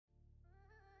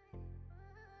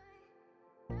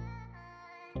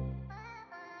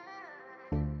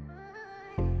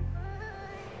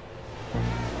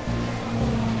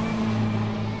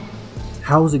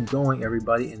How's it going,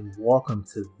 everybody, and welcome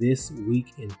to This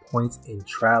Week in Points in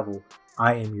Travel.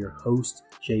 I am your host,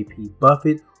 JP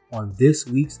Buffett. On this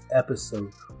week's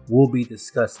episode, we'll be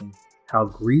discussing how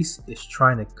Greece is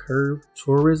trying to curb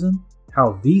tourism,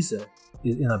 how Visa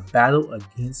is in a battle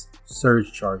against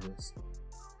surge charges,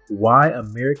 why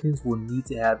Americans will need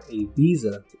to have a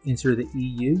visa to enter the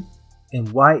EU, and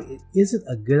why it isn't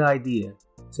a good idea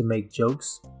to make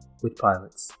jokes with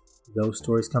pilots. Those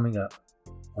stories coming up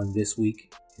on This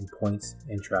Week in Points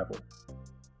in Travel.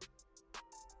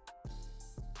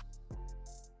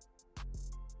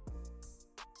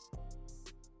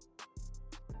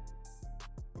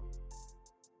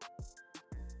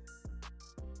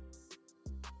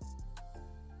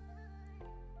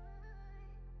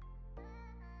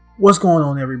 What's going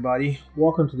on, everybody?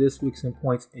 Welcome to This Week's in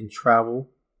Points in Travel.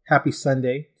 Happy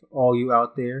Sunday to all you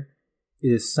out there. It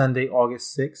is Sunday,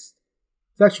 August 6th.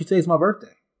 Today's my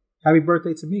birthday. Happy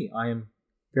birthday to me. I am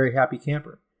a very happy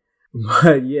camper.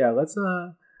 But yeah, let's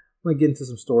get into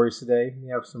some stories today. We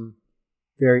have some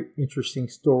very interesting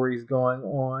stories going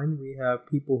on. We have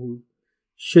people who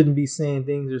shouldn't be saying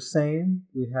things they're saying.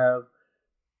 We have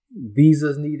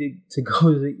visas needed to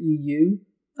go to the EU.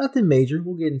 Nothing major.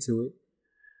 We'll get into it.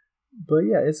 But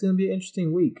yeah, it's going to be an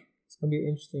interesting week. I'm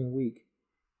going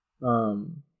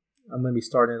to be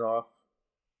starting it off.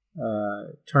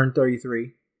 Turned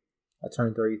 33. I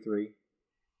turned 33.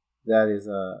 That is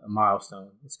a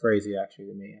milestone. It's crazy, actually,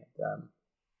 to me.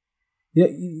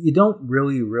 You don't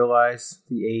really realize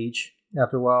the age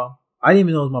after a while. I didn't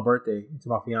even know it was my birthday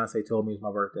until my fiance told me it was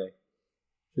my birthday.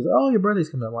 She was like, "Oh, your birthday's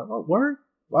coming up." I'm like, "Oh, word?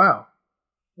 Wow.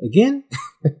 Again?"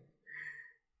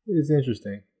 It's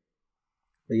interesting.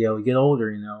 But yeah, we get older,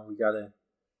 we got to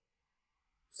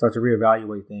start to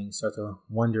reevaluate things, start to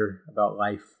wonder about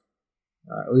life.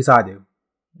 At least I do.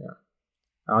 Yeah.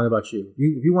 I don't know about you.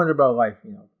 If you wonder about life,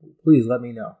 please let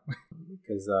me know.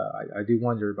 Because I do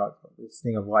wonder about this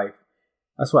thing of life.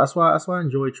 That's why I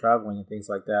enjoy traveling and things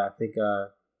like that. I think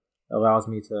it allows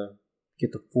me to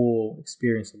get the full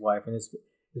experience of life. And it's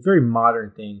a very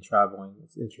modern thing, traveling.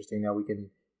 It's interesting that we can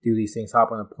do these things,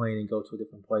 hop on a plane and go to a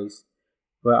different place.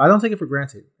 But I don't take it for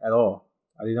granted at all.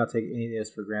 I do not take any of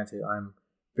this for granted. I'm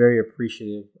very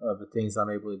appreciative of the things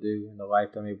I'm able to do and the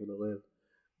life I'm able to live.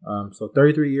 So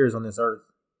 33 years on this earth,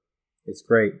 it's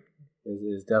great. It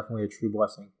is definitely a true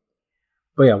blessing.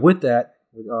 But yeah, with that,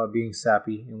 with being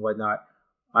sappy and whatnot,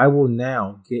 I will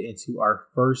now get into our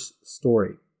first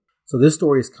story. So this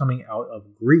story is coming out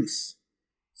of Greece.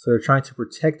 So they're trying to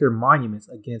protect their monuments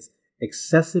against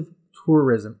excessive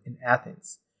tourism in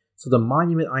Athens. So the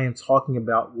monument I am talking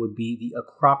about would be the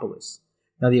Acropolis.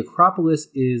 Now, the Acropolis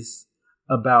is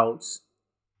about,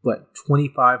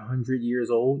 2,500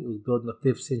 years old. It was built in the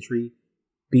 5th century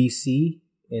BC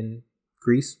in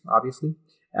Greece, obviously,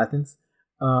 Athens.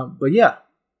 But yeah,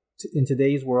 in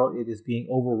today's world, it is being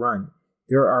overrun.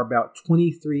 There are about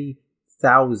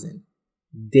 23,000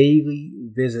 daily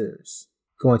visitors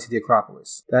going to the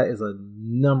Acropolis. That is a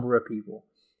number of people.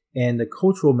 And the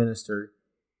cultural minister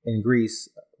in Greece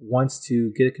wants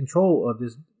to get control of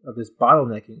this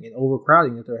bottlenecking and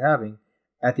overcrowding that they're having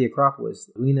at the Acropolis.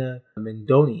 Lena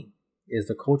Mendoni is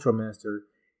the cultural minister,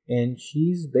 and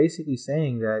she's basically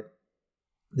saying that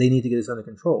they need to get this under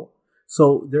control.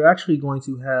 So they're actually going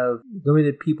to have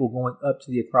limited people going up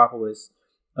to the Acropolis.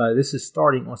 This is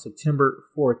starting on September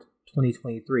 4th,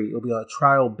 2023. It'll be on a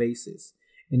trial basis,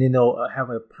 and then they'll have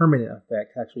a permanent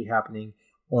effect actually happening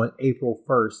on April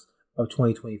 1st. Of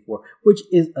 2024, which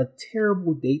is a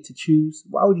terrible date to choose.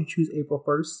 Why would you choose April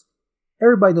 1st?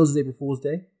 Everybody knows it's April Fool's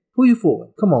Day. Who are you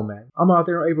fooling? Come on, man. I'm out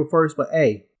there on April 1st, but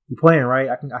hey, you playing, right?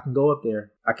 I can go up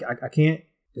there. I can't.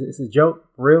 It's a joke,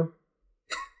 for real.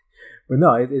 But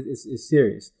no, it's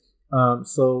serious.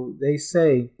 So they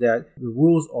say that the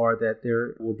rules are that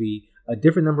there will be a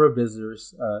different number of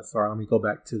visitors. Let me go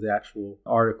back to the actual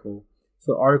article.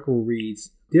 So the article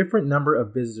reads, different number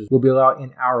of visitors will be allowed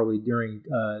in hourly during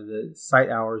the site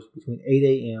hours between 8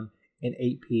 a.m. and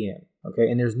 8 p.m. Okay,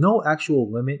 and there's no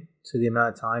actual limit to the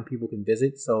amount of time people can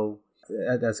visit, so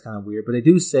that's kind of weird. But they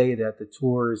do say that the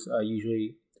tours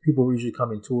people usually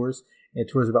come in tours, and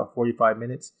tours about 45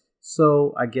 minutes.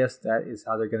 So I guess that is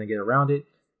how they're going to get around it.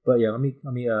 But yeah, let me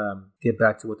get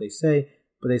back to what they say.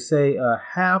 But they say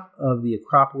half of the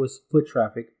Acropolis foot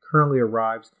traffic currently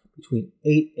arrives between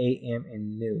 8 a.m.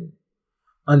 and noon.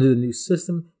 Under the new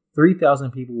system,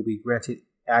 3,000 people will be granted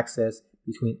access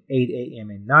between 8 a.m.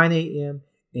 and 9 a.m.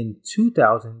 and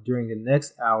 2,000 during the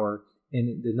next hour,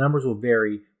 and the numbers will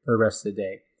vary for the rest of the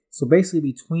day. So basically,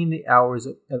 between the hours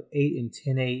of 8 and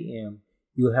 10 a.m.,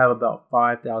 you'll have about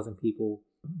 5,000 people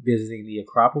visiting the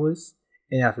Acropolis,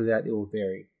 and after that, it will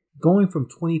vary. going from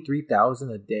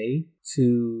 23,000 a day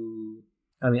to,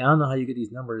 I mean, I don't know how you get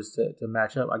these numbers to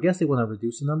match up. I guess they want to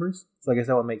reduce the numbers, so I guess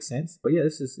that would make sense. But yeah,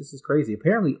 this is crazy.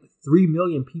 Apparently, 3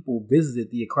 million people visited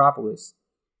the Acropolis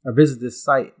or visited this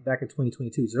site back in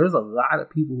 2022. So there's a lot of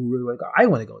people who really want to go. I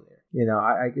want to go there. You know,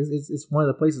 it's one of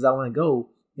the places I want to go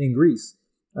in Greece.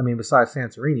 I mean, besides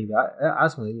Santorini, but I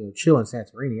just want to chill in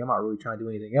Santorini. I'm not really trying to do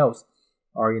anything else,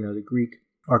 or the Greek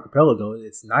archipelago.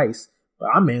 It's nice, but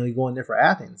I'm mainly going there for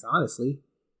Athens. Honestly,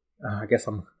 I guess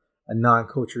I'm a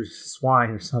non-cultured swine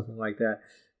or something like that.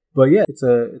 But yeah, it's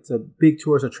a big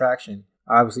tourist attraction.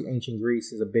 Obviously, ancient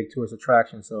Greece is a big tourist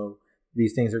attraction, so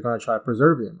these things are going to try to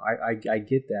preserve them. I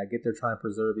get that. I get they're trying to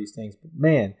preserve these things, but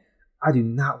man, I do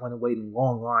not want to wait in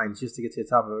long lines just to get to the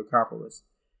top of the Acropolis.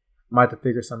 I might have to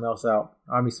figure something else out.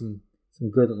 I'll need some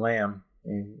good lamb,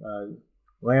 and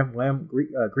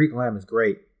Greek lamb is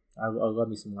great. I love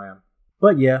me some lamb.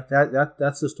 But yeah,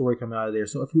 that's the story coming out of there.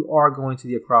 So if you are going to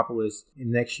the Acropolis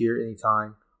next year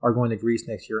anytime, or going to Greece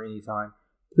next year anytime,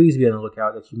 please be on the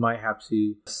lookout that you might have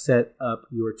to set up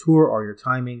your tour or your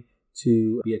timing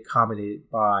to be accommodated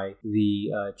by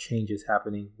the changes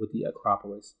happening with the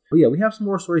Acropolis. But yeah, we have some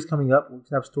more stories coming up. We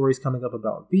have stories coming up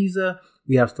about visa.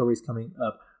 We have stories coming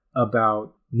up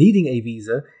about needing a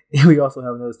visa. And we also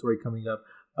have another story coming up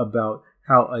about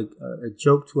how a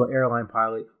joke to an airline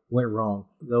pilot went wrong.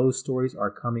 Those stories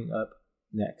are coming up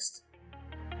next.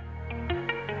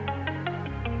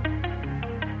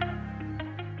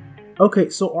 Okay,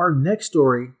 so our next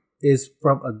story is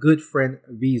from a good friend,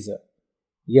 Visa.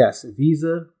 Yes,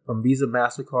 Visa from Visa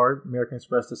MasterCard, American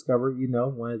Express, Discover,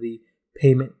 one of the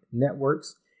payment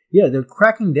networks. Yeah, they're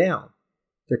cracking down.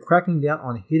 They're cracking down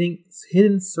on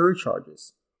hidden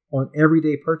surcharges on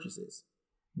everyday purchases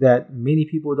that many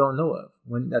people don't know of.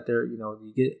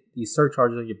 You get these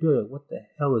surcharges on your bill. Like, what the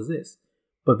hell is this?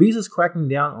 But Visa's cracking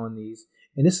down on these,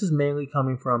 and this is mainly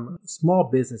coming from small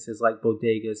businesses like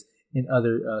bodegas and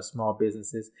other small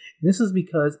businesses. And this is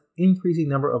because increasing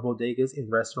number of bodegas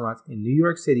and restaurants in New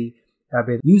York City have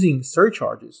been using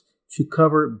surcharges to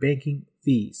cover banking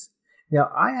fees. Now,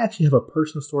 I actually have a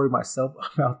personal story myself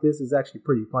about this. It's actually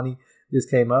pretty funny. This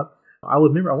came up. I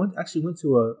went to I don't know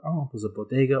if it was a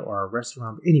bodega or a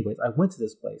restaurant, but anyways, I went to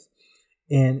this place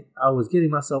and I was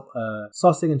getting myself a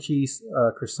sausage and cheese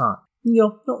croissant.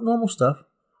 Normal stuff.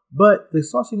 But the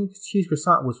sausage and cheese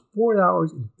croissant was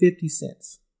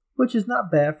 $4.50, which is not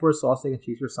bad for a sausage and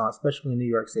cheese croissant, especially in New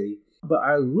York City. But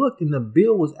I looked and the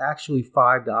bill was actually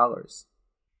 $5.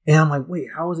 And I'm like, wait,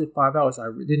 how is it $5?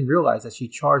 I didn't realize that she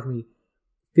charged me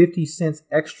 50 cents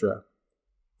extra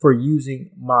for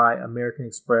using my American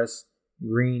Express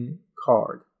green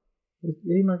card. Is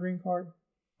it my green card?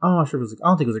 I'm not sure I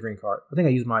don't think it was a green card. I think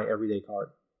I used my everyday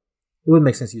card. It wouldn't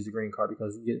make sense to use the green card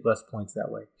because you get less points that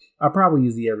way. I'll probably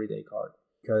use the everyday card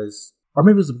or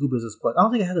maybe it was the Blue Business Plus. I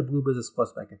don't think I had the Blue Business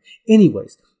Plus back then.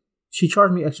 Anyways, she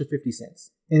charged me extra 50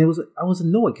 cents. And I was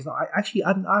annoyed because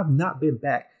I've not been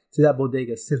back to that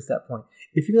bodega since that point.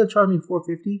 If you're going to charge me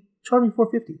 $4.50, charge me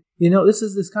 $4.50.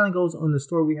 This kind of goes on the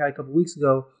story we had a couple weeks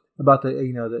ago about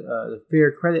the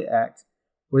Fair Credit Act,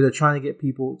 where they're trying to get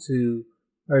the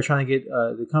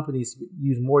companies to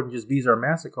use more than just Visa or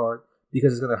MasterCard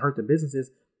because it's going to hurt the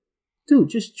businesses. Dude,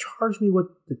 just charge me what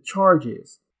the charge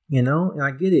is, and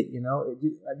I get it.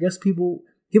 I guess people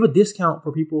give a discount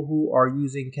for people who are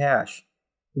using cash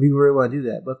if you really want to do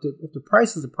that. But if the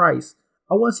price is the price,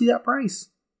 I want to see that price.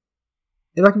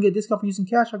 If I can get a discount for using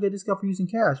cash, I'll get a discount for using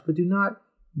cash. But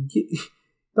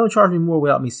don't charge me more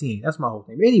without me seeing. That's my whole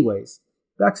thing. But anyways,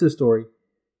 back to the story.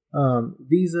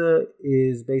 Visa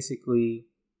is basically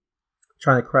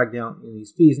trying to crack down on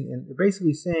these fees, and they're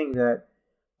basically saying that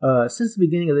since the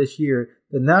beginning of this year,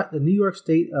 the New York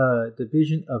State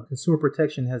Division of Consumer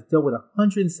Protection has dealt with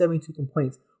 172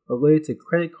 complaints related to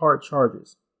credit card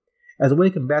charges. As a way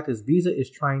to combat this, Visa is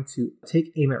trying to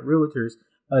take aim at realtors,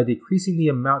 decreasing the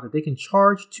amount that they can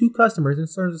charge to customers in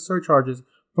terms of surcharges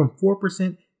from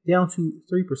 4% down to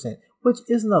 3%, which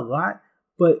isn't a lot,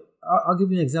 but I'll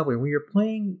give you an example. When you're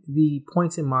playing the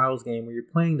points and miles game, when you're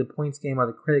playing the points game or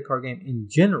the credit card game in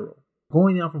general,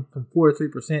 going down from 4 to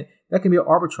 3%, that can be an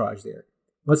arbitrage there.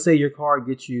 Let's say your card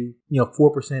gets you,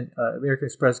 4%, American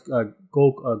Express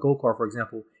Gold Card, for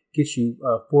example, gets you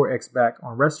 4x back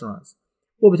on restaurants.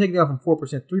 Well, if we take it down from 4%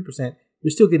 to 3%,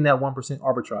 you're still getting that 1%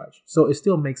 arbitrage. So it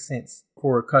still makes sense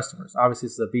for customers. Obviously,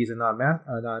 it's a Visa, not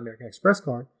American Express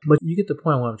card, but you get the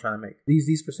point of what I'm trying to make.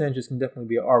 These percentages can definitely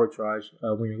be an arbitrage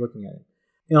when you're looking at it.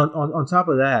 And on top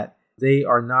of that, they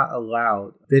are not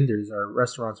allowed, vendors or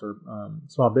restaurants or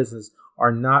small business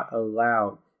are not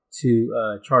allowed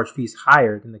to charge fees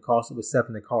higher than the cost of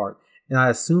accepting the card. And I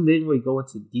assume they didn't really go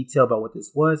into detail about what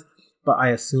this was, but I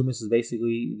assume this is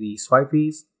basically the swipe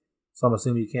fees. So I'm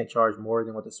assuming you can't charge more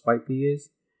than what the swipe fee is.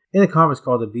 In a conference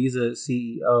call, the Visa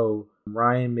CEO,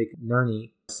 Ryan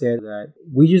McNerney, said that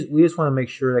we just want to make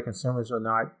sure that consumers are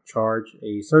not charged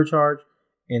a surcharge,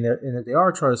 and if they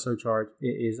are charged a surcharge, it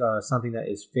is something that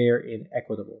is fair and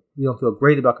equitable. We don't feel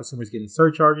great about consumers getting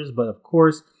surcharges, but of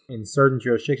course, in certain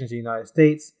jurisdictions in the United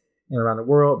States and around the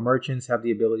world, merchants have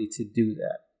the ability to do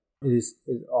that. It is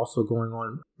also going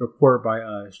on. A report by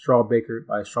Straw Baker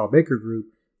Group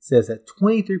says that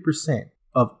 23%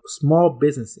 of small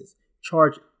businesses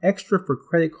charge extra for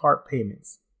credit card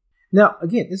payments. Now,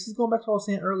 again, this is going back to what I was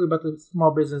saying earlier about the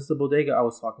small business, the bodega I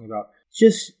was talking about.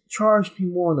 Just charge me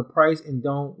more on the price and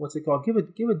don't,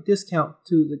 give a discount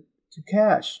to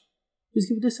cash. Just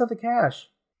give a discount to cash.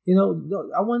 I want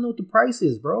to know what the price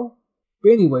is, bro.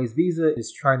 But anyways, Visa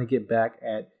is trying to get back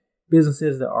at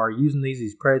businesses that are using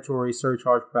these predatory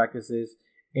surcharge practices,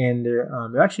 and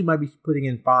they actually might be putting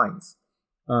in fines.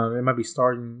 They might be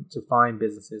starting to fine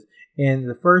businesses. And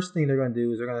the first thing they're going to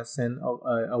do is they're going to send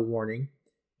a warning.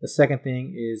 The second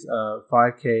thing is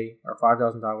 $5,000 or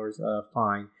 $5,000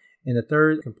 fine. And the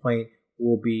third complaint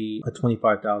will be a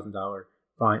 $25,000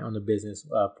 fine on the business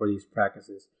for these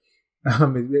practices.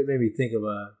 It made me think of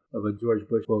a George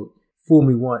Bush quote: "Fool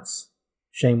me once,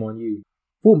 shame on you.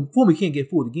 Fool me can't get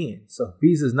fooled again." So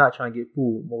Visa is not trying to get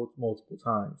fooled multiple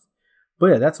times. But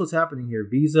yeah, that's what's happening here.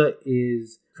 Visa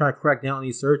is trying to crack down on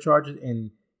these surcharges,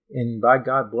 and by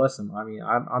God bless them. I mean,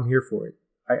 I'm here for it.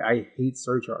 I hate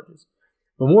surcharges.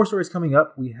 But more stories coming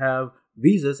up. We have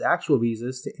actual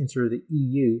visas to enter the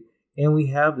EU, and we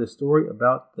have the story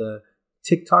about the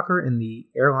TikToker and the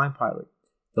airline pilot.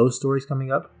 Those stories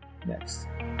coming up next.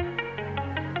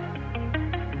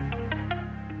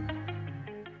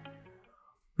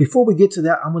 Before we get to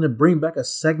that, I'm going to bring back a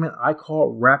segment I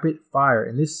call Rapid Fire.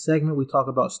 In this segment, we talk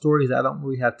about stories that I don't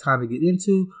really have time to get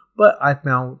into, but I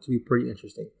found to be pretty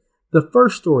interesting. The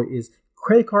first story is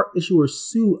credit card issuers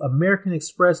sue American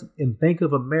Express and Bank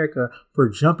of America for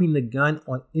jumping the gun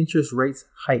on interest rates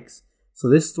hikes. So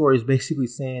this story is basically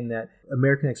saying that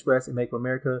American Express and Bank of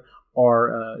America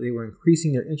they were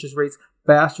increasing their interest rates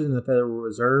faster than the Federal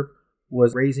Reserve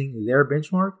was raising their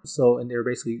benchmark. And they were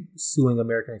basically suing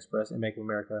American Express and Bank of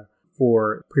America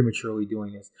for prematurely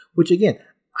doing this, which again,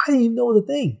 I didn't even know the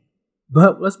thing.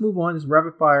 But let's move on. This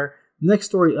rapid fire. Next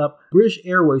story up, British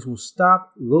Airways will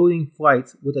stop loading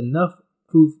flights with enough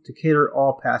food to cater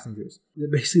all passengers.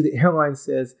 Basically, the airline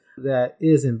says that it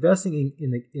is investing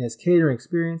in its catering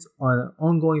experience on an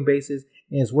ongoing basis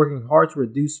and is working hard to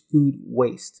reduce food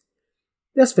waste.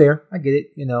 That's fair. I get it.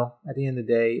 At the end of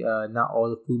the day, not all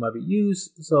the food might be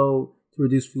used. So to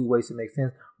reduce food waste, it makes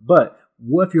sense. But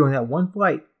what if you're on that one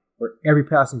flight where every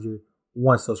passenger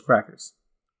wants those crackers?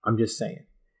 I'm just saying.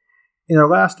 In our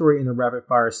last story in the rapid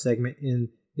fire segment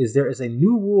there is a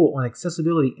new rule on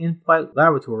accessibility in-flight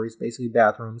lavatories, basically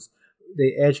bathrooms.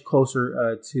 They edge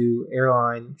closer to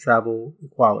airline travel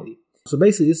equality. So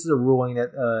basically, this is a ruling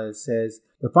that says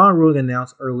the final ruling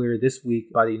announced earlier this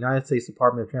week by the United States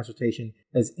Department of Transportation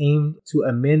is aimed to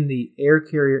amend the Air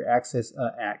Carrier Access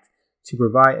Act to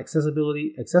provide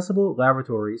accessible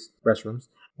lavatories, restrooms,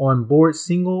 on board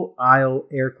single-aisle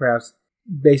aircrafts,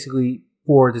 basically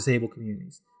for disabled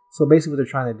communities. So basically what they're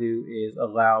trying to do is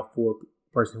allow for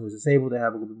a person who is disabled to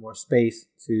have a little bit more space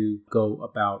to go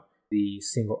about the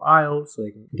single aisle so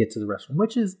they can get to the restroom,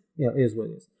 which is what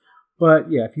it is.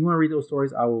 But yeah, if you want to read those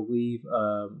stories, I will leave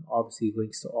obviously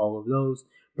links to all of those.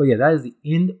 But yeah, that is the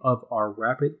end of our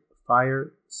rapid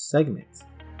fire segment.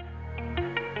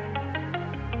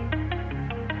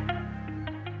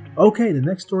 Okay, the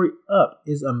next story up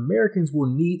is Americans will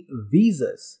need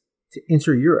visas to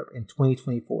enter Europe in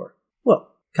 2024.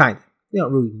 Well, kind of. They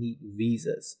don't really need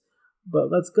visas.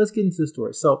 But let's get into the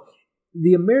story. So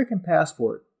the American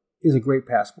passport is a great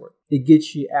passport. It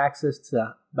gets you access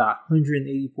to about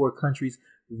 184 countries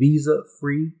visa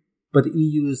free. But the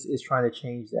EU is trying to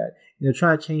change that. And they're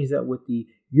trying to change that with the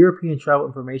European Travel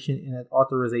Information and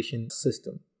Authorization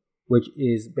System, which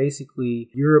is basically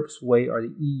Europe's way or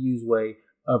the EU's way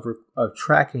of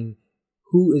tracking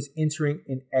who is entering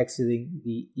and exiting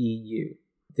the EU.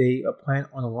 They plan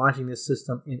on launching this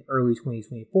system in early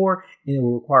 2024, and it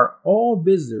will require all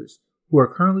visitors who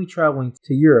are currently traveling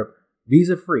to Europe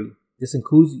visa-free, this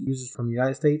includes users from the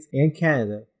United States and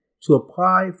Canada, to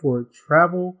apply for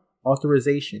travel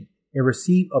authorization and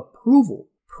receive approval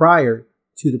prior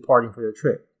to departing for their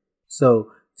trip.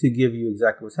 So, to give you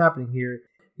exactly what's happening here,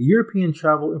 the European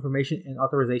Travel Information and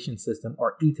Authorization System,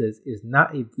 or ETAS, is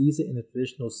not a visa in the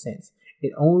traditional sense.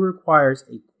 It only requires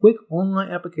a quick online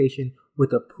application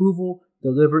with approval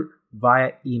delivered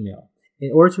via email.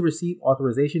 In order to receive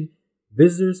authorization,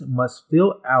 visitors must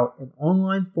fill out an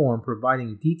online form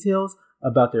providing details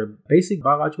about their basic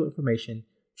biological information,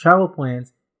 travel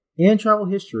plans, and travel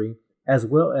history, as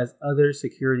well as other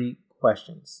security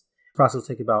questions. The process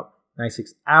will take about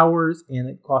 96 hours, and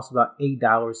it costs about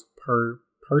 $8 per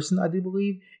person, I do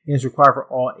believe, and is required for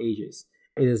all ages.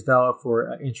 It is valid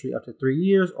for entry up to 3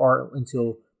 years or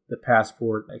until the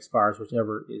passport expires,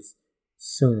 whichever is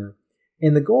sooner.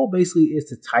 And the goal basically is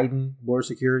to tighten border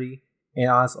security and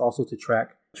also to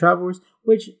track travelers,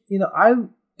 which, I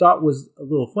thought was a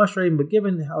little frustrating, but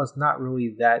given how it's not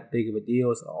really that big of a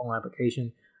deal, it's an online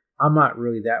application, I'm not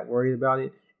really that worried about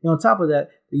it. And on top of that,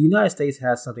 the United States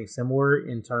has something similar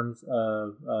in terms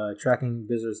of tracking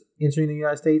visitors entering the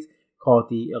United States called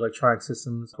the Electronic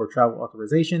Systems for Travel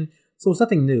Authorization. So it's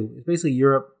nothing new. It's basically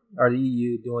Europe or the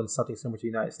EU doing something similar to the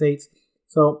United States.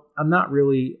 So I'm not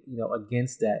really,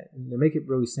 against that. And they make it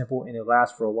really simple and it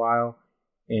lasts for a while.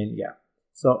 And yeah,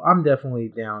 so I'm definitely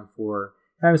down for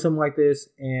having something like this.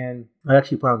 And I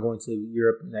actually plan on going to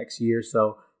Europe next year.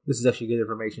 So this is actually good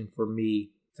information for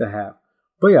me to have.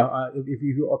 But yeah, if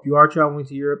you are traveling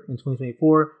to Europe in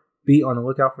 2024, be on the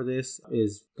lookout for this. It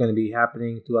is going to be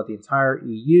happening throughout the entire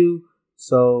EU.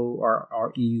 So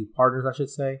our EU partners, I should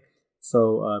say.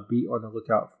 So be on the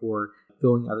lookout for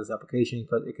filling out this application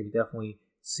because it can definitely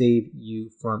save you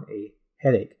from a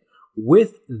headache.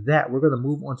 With that, we're going to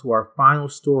move on to our final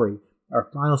story. Our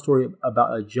final story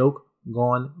about a joke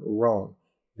gone wrong.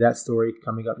 That story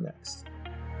coming up next.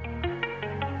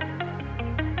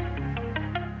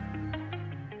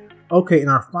 Okay, in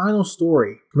our final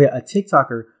story, we had a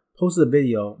TikToker posted a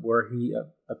video where he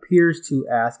appears to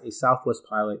ask a Southwest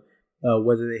pilot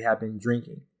whether they have been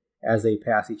drinking as they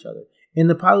pass each other. And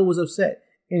the pilot was upset,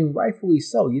 and rightfully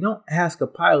so. You don't ask a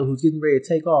pilot who's getting ready to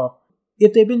take off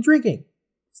if they've been drinking.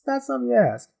 It's not something you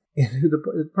ask. And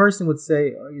the person would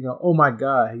say, oh my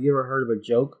God, have you ever heard of a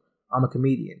joke? I'm a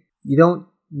comedian. You don't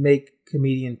make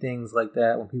comedian things like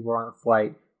that when people are on a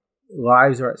flight.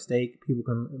 Lives are at stake. People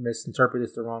can misinterpret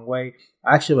this the wrong way.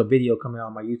 I actually have a video coming out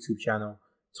on my YouTube channel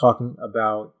talking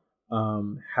about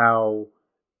how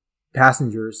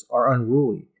passengers are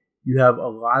unruly. You have a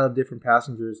lot of different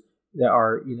passengers that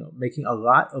are, making a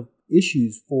lot of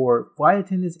issues for flight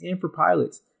attendants and for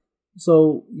pilots.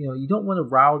 So, you don't want to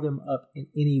rile them up in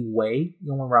any way. You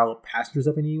don't want to rile passengers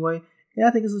up in any way. And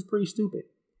I think this is pretty stupid.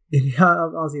 And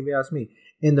honestly, if you ask me.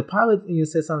 And the pilot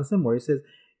says something similar. It says,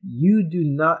 you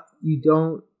don't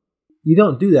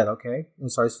do that, okay? I'm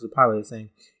sorry, this is the pilot saying,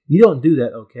 you don't do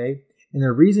that, okay? And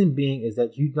the reason being is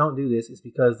that you don't do this is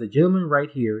because the gentleman right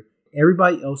here,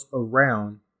 everybody else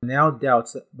around now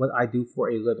doubts what I do for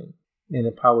a living. And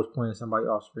the pilot was pointing at somebody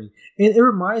off screen. And it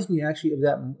reminds me actually of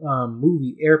that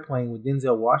movie Airplane with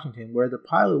Denzel Washington, where the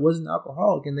pilot was an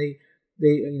alcoholic and they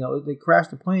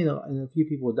crashed the plane and a few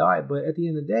people died. But at the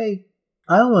end of the day,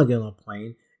 I don't want to get on a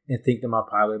plane and think that my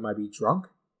pilot might be drunk.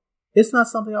 It's not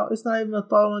something. It's not even a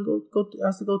thought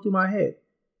has to go through my head.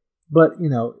 But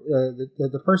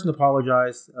the person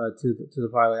apologized to the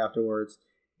pilot afterwards,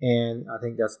 and I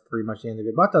think that's pretty much the end of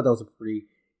it. But I thought that was a pretty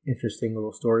interesting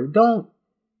little story. Don't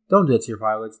do it to your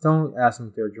pilots. Don't ask them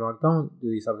if they're drunk. Don't do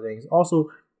these other things. Also,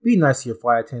 be nice to your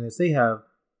flight attendants. They have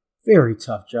very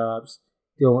tough jobs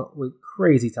dealing with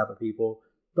crazy type of people.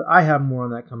 But I have more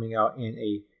on that coming out in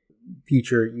a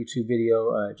future YouTube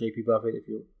video. JP Buffett, if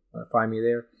you want to find me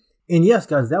there. And yes,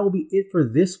 guys, that will be it for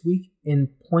this week in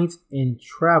Points in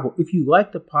Travel. If you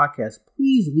like the podcast,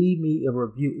 please leave me a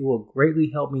review. It will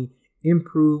greatly help me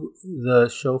improve the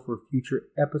show for future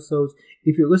episodes.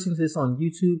 If you're listening to this on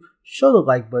YouTube, show the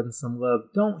like button some love.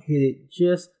 Don't hit it,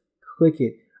 just click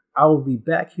it. I will be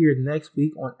back here next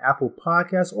week on Apple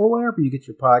Podcasts or wherever you get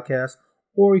your podcasts,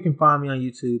 or you can find me on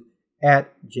YouTube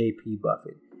at JP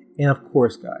Buffett. And of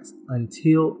course, guys,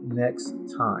 until next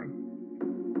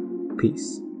time,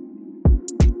 peace.